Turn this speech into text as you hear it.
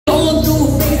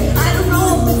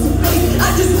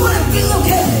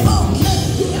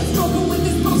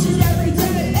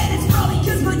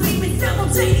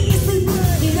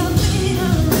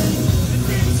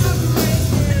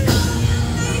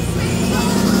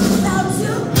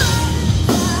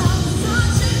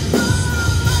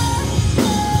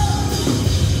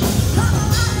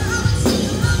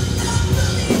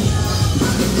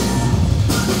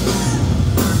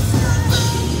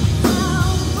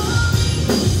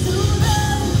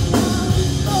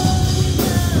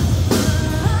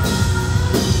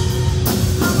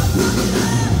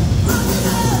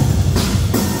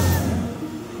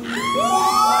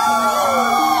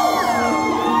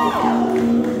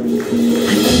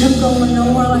I'm going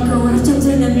nowhere like a raft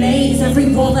in a maze.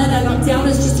 Every ball that I knock down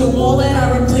is just a wall that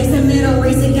I replace. I'm in a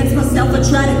race against myself, I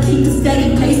try to keep a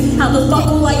steady pace. How the fuck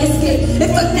will I escape if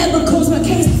I never close my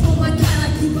case? Oh my god,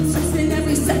 I keep on stressing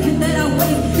every second that I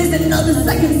wait. There's another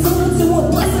second, so